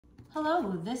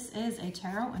Hello, this is a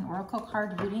tarot and oracle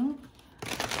card reading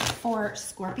for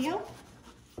Scorpio.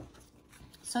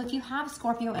 So if you have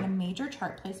Scorpio in a major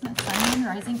chart placement, Sun, Moon,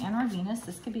 Rising, and or Venus,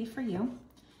 this could be for you.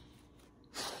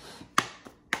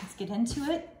 Let's get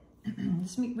into it.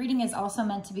 This reading is also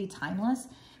meant to be timeless,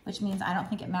 which means I don't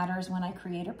think it matters when I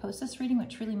create or post this reading. What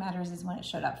truly matters is when it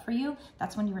showed up for you.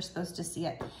 That's when you were supposed to see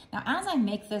it. Now, as I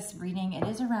make this reading, it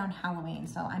is around Halloween,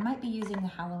 so I might be using the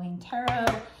Halloween Tarot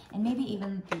and maybe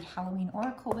even the Halloween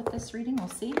Oracle with this reading. We'll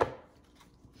see.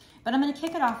 But I'm going to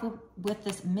kick it off with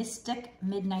this Mystic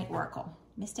Midnight Oracle.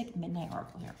 Mystic Midnight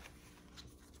Oracle here.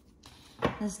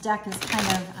 This deck is kind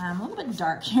of a little bit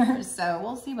dark here, so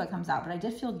we'll see what comes out. But I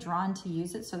did feel drawn to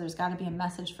use it, so there's got to be a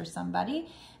message for somebody.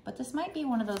 But this might be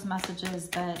one of those messages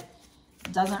that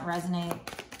doesn't resonate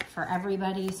for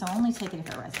everybody, so only take it if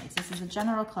it resonates. This is a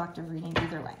general collective reading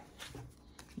either way.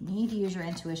 You need to use your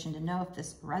intuition to know if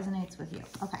this resonates with you.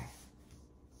 Okay.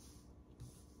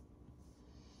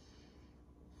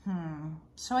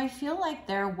 So I feel like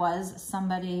there was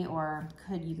somebody, or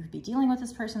you could be dealing with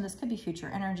this person. This could be future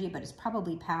energy, but it's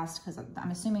probably past, because I'm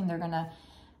assuming they're going to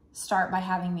start by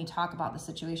having me talk about the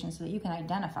situation so that you can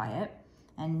identify it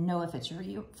and know if it's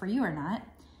for you or not.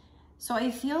 So I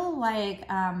feel like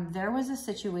there was a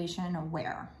situation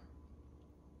where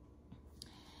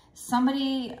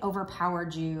somebody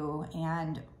overpowered you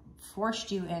and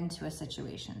forced you into a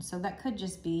situation. So that could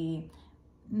just be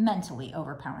mentally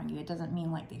overpowering you. It doesn't mean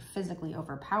like they physically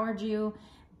overpowered you,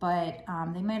 but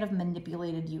they might have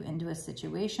manipulated you into a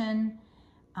situation.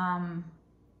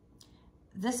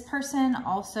 This person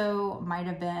also might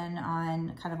have been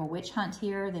on kind of a witch hunt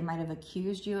here. They might have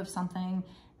accused you of something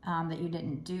that you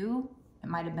didn't do. It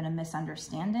might have been a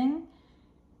misunderstanding.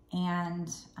 And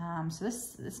so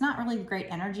it's not really great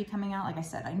energy coming out. Like I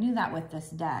said, I knew that with this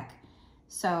deck.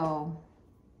 So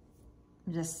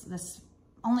this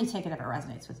only take it if it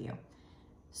resonates with you.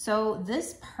 So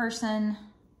this person,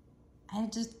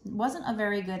 it just wasn't a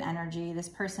very good energy. This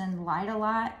person lied a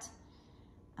lot.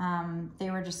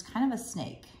 They were just kind of a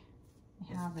snake.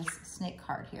 We have this snake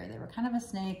card here. They were kind of a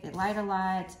snake. They lied a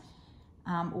lot,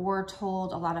 or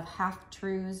told a lot of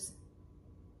half-truths.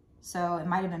 So it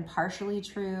might have been partially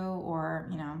true, or,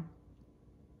 you know,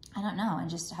 I don't know, and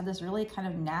just had this really kind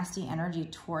of nasty energy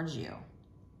towards you.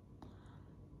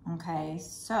 Okay,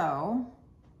 so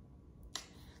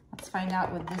let's find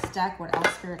out with this deck what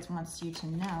else Spirits wants you to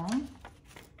know.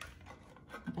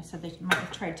 Like I said, they might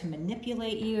have tried to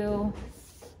manipulate you.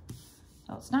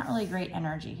 So it's not really great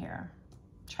energy here.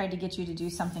 Tried to get you to do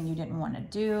something you didn't want to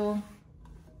do.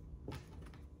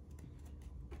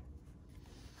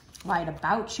 Lied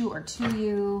about you or to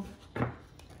you.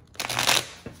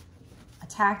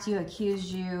 Attacked you, accused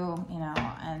you, you know,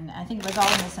 and I think it was all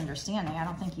a misunderstanding. I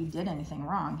don't think you did anything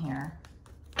wrong here.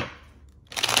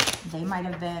 They might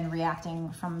have been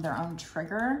reacting from their own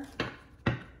trigger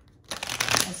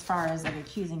as far as like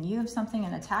accusing you of something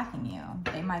and attacking you.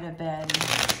 They might have been,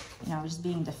 you know, just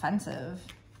being defensive.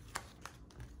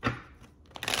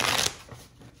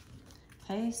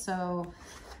 Okay, so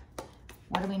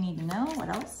what do we need to know? What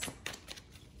else?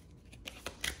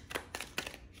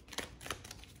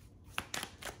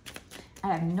 I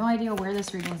have no idea where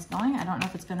this reading is going. I don't know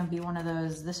if it's going to be one of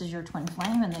those, this is your twin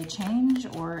flame and they change,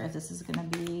 or if this is going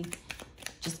to be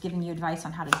just giving you advice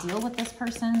on how to deal with this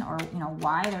person, or, you know,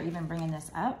 why they're even bringing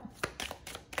this up.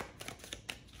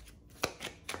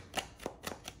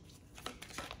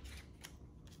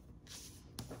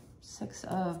 Six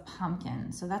of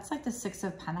Pumpkins. So that's like the Six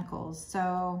of Pentacles.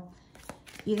 So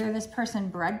either this person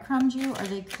breadcrumbed you, or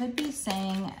they could be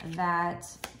saying that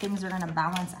things are going to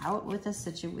balance out with this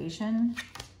situation.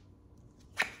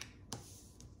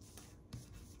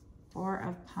 Four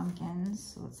of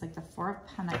Pumpkins. So it's like the Four of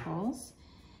Pentacles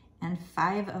and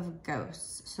Five of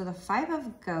Ghosts. So the Five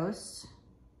of Ghosts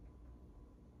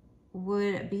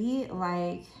would be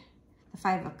like the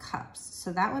Five of Cups.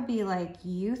 So that would be like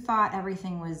you thought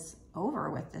everything was over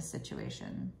with this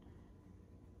situation.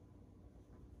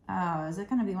 Oh, is it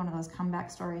going to be one of those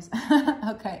comeback stories?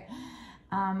 Okay.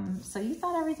 So you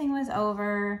thought everything was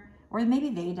over, or maybe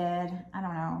they did. I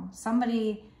don't know.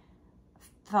 Somebody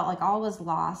felt like all was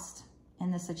lost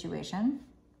in this situation,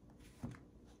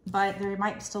 but there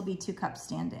might still be two cups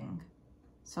standing.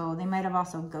 So they might have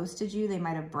also ghosted you. They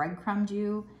might have breadcrumbed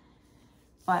you.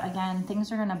 But again,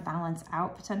 things are going to balance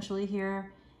out potentially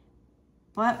here.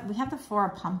 But we have the Four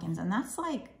of Pumpkins, and that's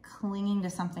like clinging to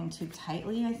something too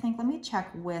tightly, I think. Let me check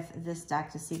with this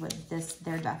deck to see what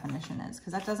their definition is,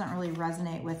 because that doesn't really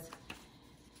resonate with,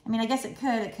 I mean, I guess it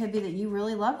could. It could be that you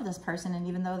really loved this person, and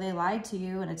even though they lied to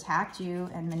you and attacked you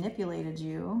and manipulated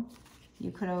you,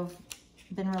 you could have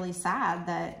been really sad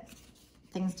that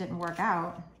things didn't work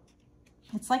out.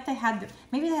 It's like they had,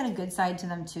 maybe they had a good side to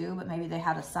them too, but maybe they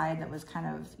had a side that was kind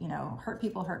of, you know, hurt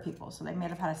people. So they may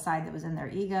have had a side that was in their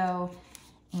ego.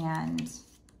 And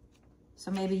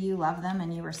so maybe you love them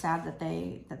and you were sad that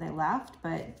they left,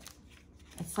 but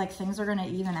it's like things are going to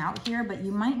even out here. But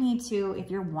you might need to, if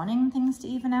you're wanting things to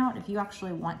even out, if you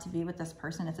actually want to be with this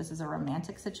person, if this is a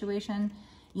romantic situation,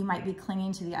 you might be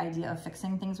clinging to the idea of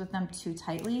fixing things with them too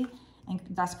tightly and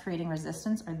thus creating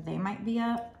resistance, or they might be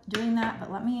doing that. But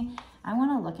I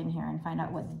want to look in here and find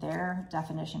out what their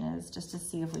definition is, just to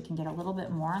see if we can get a little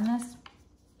bit more on this.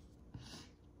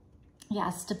 Yeah,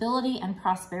 stability and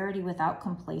prosperity without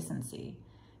complacency.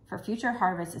 For future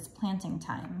harvest, it's planting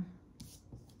time.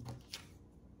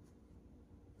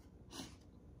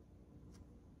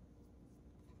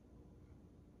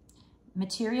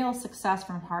 Material success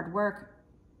from hard work.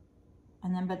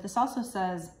 And then, but this also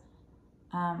says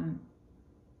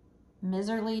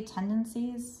miserly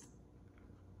tendencies.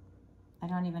 I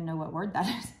don't even know what word that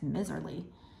is, miserly.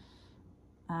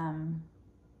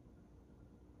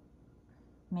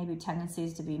 Maybe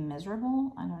tendencies to be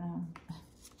miserable. I don't know.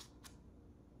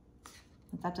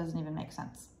 But that doesn't even make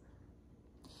sense.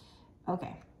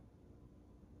 Okay.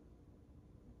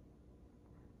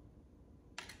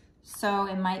 So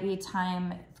it might be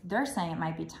time, they're saying it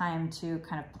might be time to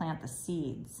kind of plant the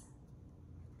seeds.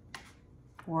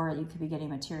 Or you could be getting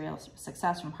material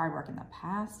success from hard work in the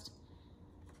past.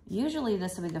 Usually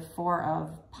this would be the Four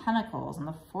of Pentacles, and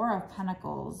the Four of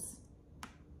Pentacles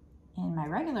in my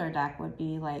regular deck would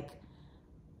be like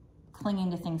clinging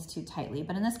to things too tightly.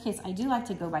 But in this case, I do like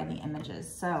to go by the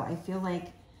images. So I feel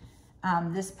like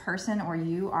this person or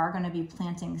you are going to be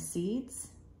planting seeds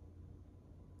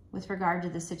with regard to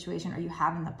the situation, or you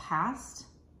have in the past,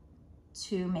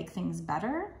 to make things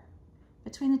better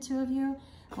between the two of you.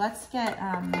 Let's get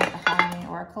the Halloween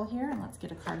Oracle here, and let's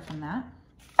get a card from that.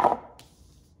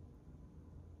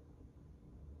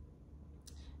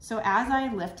 So as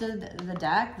I lifted the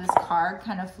deck, this card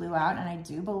kind of flew out, and I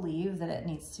do believe that it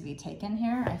needs to be taken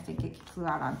here. I think it flew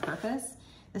out on purpose.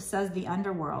 This says the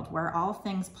underworld, where all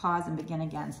things pause and begin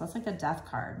again. So that's like the death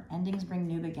card. Endings bring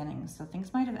new beginnings. So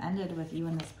things might have ended with you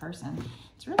and this person.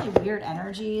 It's really weird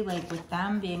energy, like with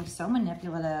them being so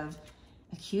manipulative,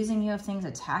 accusing you of things,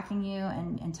 attacking you,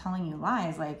 and telling you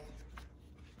lies. Like,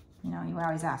 you know, you would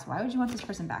always ask, why would you want this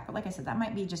person back? But like I said, that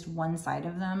might be just one side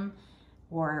of them,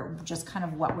 or just kind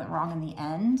of what went wrong in the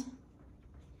end.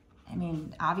 I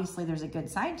mean, obviously there's a good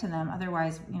side to them.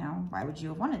 Otherwise, you know, why would you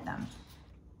have wanted them?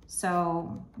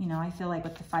 So, you know, I feel like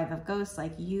with the Five of Ghosts,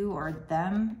 like you or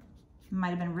them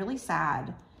might have been really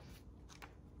sad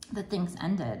that things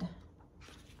ended.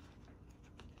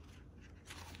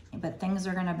 But things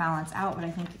are going to balance out. But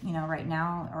I think, you know, right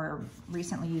now or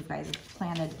recently you guys have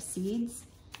planted seeds.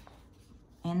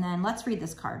 And then let's read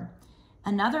this card.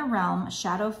 Another realm,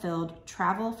 shadow-filled,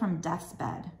 travel from death's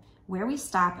bed, where we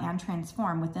stop and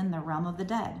transform within the realm of the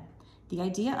dead. The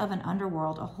idea of an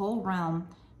underworld, a whole realm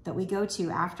that we go to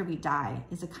after we die,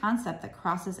 is a concept that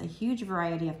crosses a huge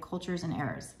variety of cultures and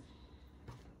eras.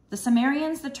 The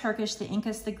Sumerians, the Turkish, the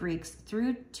Incas, the Greeks,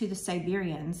 through to the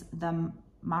Siberians, the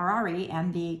Marari,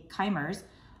 and the Khmers,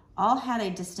 all had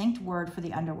a distinct word for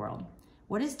the underworld.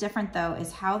 What is different, though,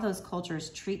 is how those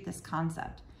cultures treat this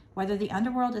concept, whether the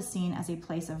underworld is seen as a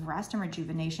place of rest and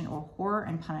rejuvenation or horror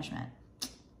and punishment.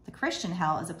 The Christian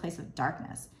hell is a place of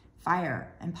darkness,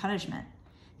 fire, and punishment.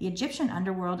 The Egyptian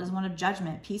underworld is one of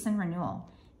judgment, peace, and renewal.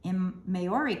 In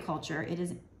Maori culture, it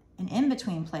is an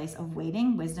in-between place of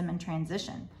waiting, wisdom, and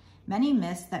transition. Many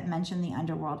myths that mention the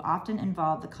underworld often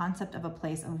involve the concept of a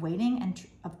place of waiting and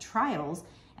of trials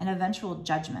and eventual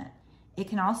judgment. It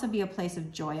can also be a place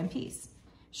of joy and peace.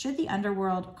 Should the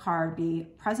underworld card be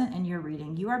present in your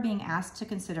reading, you are being asked to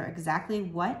consider exactly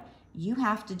what you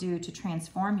have to do to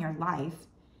transform your life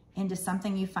into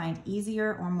something you find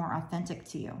easier or more authentic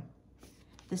to you.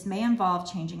 This may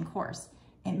involve changing course.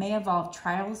 It may involve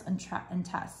trials and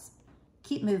tests.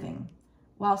 Keep moving.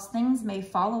 Whilst things may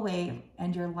fall away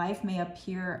and your life may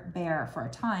appear bare for a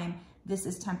time, this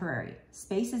is temporary.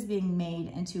 Space is being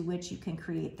made into which you can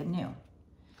create the new.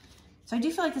 So I do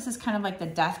feel like this is kind of like the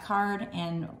death card,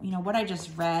 and you know what I just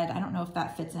read, I don't know if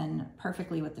that fits in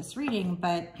perfectly with this reading,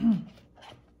 but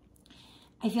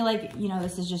I feel like, you know,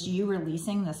 this is just you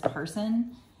releasing this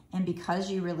person, and because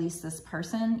you release this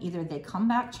person, either they come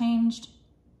back changed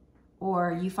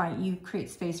or you create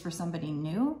space for somebody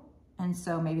new. And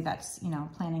so maybe that's, you know,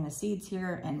 planting the seeds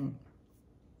here and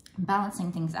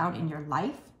balancing things out in your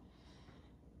life,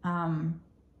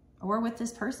 or with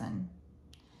this person.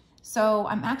 So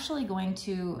I'm actually going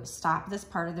to stop this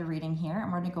part of the reading here,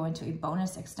 and we're going to go into a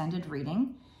bonus extended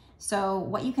reading. So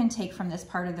what you can take from this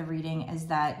part of the reading is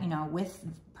that, you know, with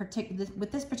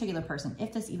this particular person,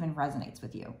 if this even resonates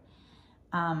with you,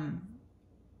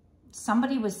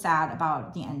 somebody was sad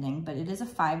about the ending, but it is a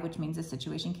 5, which means the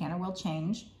situation can or will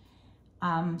change.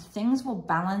 Things will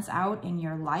balance out in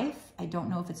your life. I don't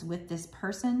know if it's with this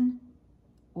person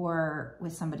or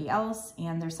with somebody else.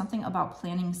 And there's something about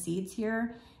planting seeds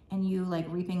here and you like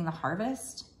reaping the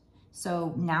harvest.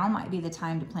 So now might be the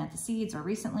time to plant the seeds, or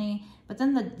recently. But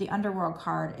then the underworld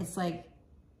card, it's like,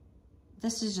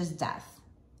 this is just death.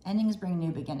 Endings bring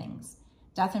new beginnings.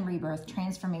 Death and rebirth,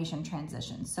 transformation,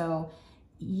 transition. So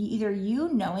either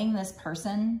you knowing this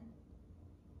person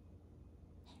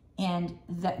and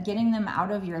that getting them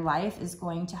out of your life is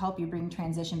going to help you bring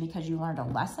transition because you learned a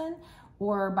lesson,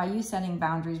 or by you setting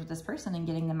boundaries with this person and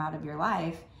getting them out of your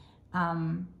life,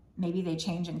 maybe they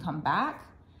change and come back.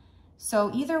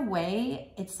 So either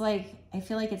way, it's like, I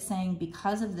feel like it's saying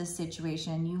because of this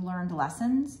situation, you learned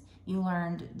lessons, you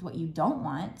learned what you don't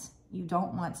want. You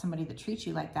don't want somebody that treats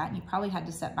you like that. And you probably had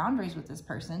to set boundaries with this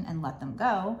person and let them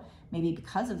go, maybe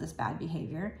because of this bad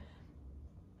behavior.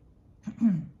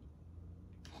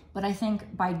 But I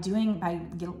think by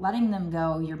letting them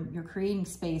go, you're creating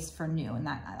space for new. And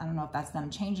that, I don't know if that's them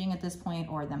changing at this point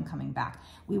or them coming back.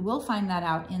 We will find that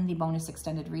out in the bonus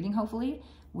extended reading, hopefully.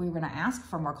 We're going to ask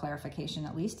for more clarification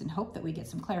at least, and hope that we get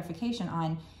some clarification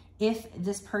on if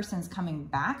this person's coming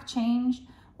back changed,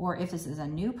 or if this is a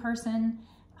new person,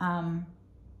 and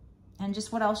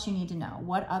just what else you need to know.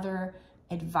 What other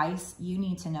advice you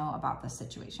need to know about this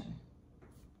situation.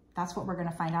 That's what we're going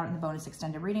to find out in the bonus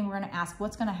extended reading. We're going to ask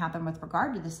what's going to happen with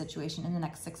regard to the situation in the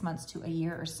next 6 months to a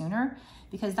year or sooner,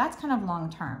 because that's kind of long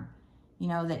term. You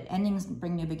know, that endings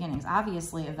bring new beginnings.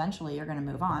 Obviously, eventually you're going to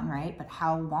move on, right? But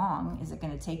how long is it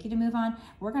going to take you to move on?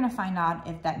 We're going to find out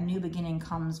if that new beginning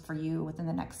comes for you within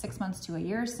the next 6 months to a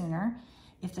year or sooner.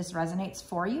 If this resonates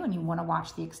for you and you want to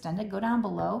watch the extended, go down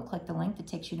below, click the link that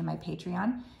takes you to my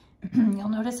Patreon. You'll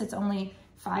notice it's only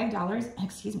 $5.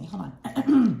 Excuse me, hold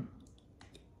on.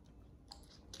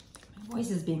 My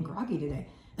voice is being groggy today.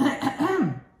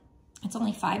 It's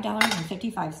only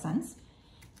 $5.55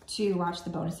 to watch the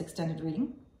bonus extended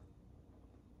reading.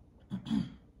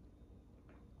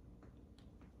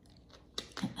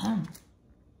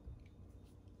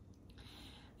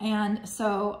 And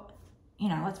so, you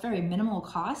know, it's very minimal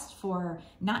cost for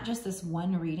not just this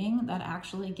one reading that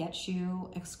actually gets you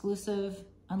exclusive,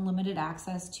 unlimited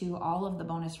access to all of the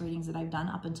bonus readings that I've done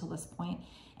up until this point,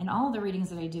 and all of the readings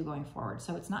that I do going forward.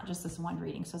 So it's not just this one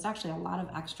reading. So it's actually a lot of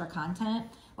extra content,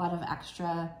 a lot of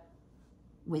extra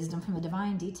wisdom from the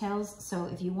divine, details. So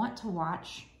if you want to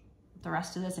watch the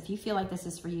rest of this, if you feel like this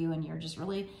is for you and you're just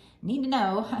really need to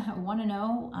know, want to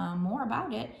know more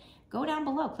about it, go down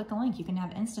below, click the link. You can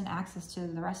have instant access to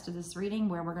the rest of this reading,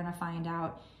 where we're going to find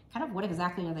out kind of what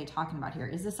exactly are they talking about here.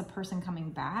 Is this a person coming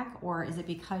back, or is it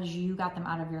because you got them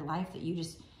out of your life that you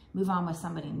just move on with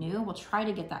somebody new? We'll try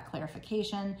to get that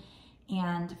clarification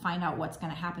and find out what's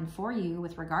going to happen for you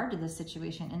with regard to this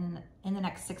situation in the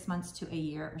next 6 months to a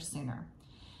year or sooner.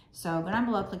 So go down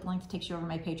below, click the link that takes you over to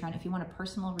my Patreon. If you want a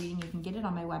personal reading, you can get it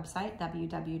on my website,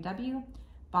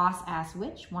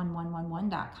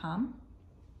 www.bossasswitch1111.com.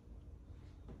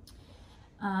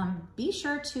 Be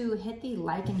sure to hit the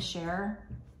like and share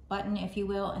button, if you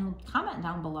will, and comment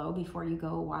down below before you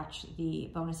go watch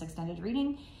the bonus extended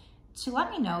reading to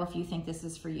let me know if you think this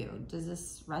is for you. Does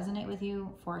this resonate with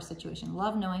you for a situation?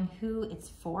 Love knowing who it's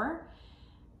for.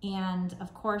 And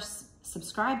of course,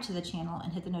 subscribe to the channel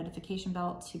and hit the notification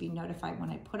bell to be notified when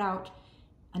I put out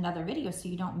another video so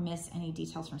you don't miss any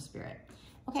details from Spirit.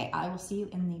 Okay, I will see you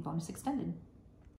in the bonus extended.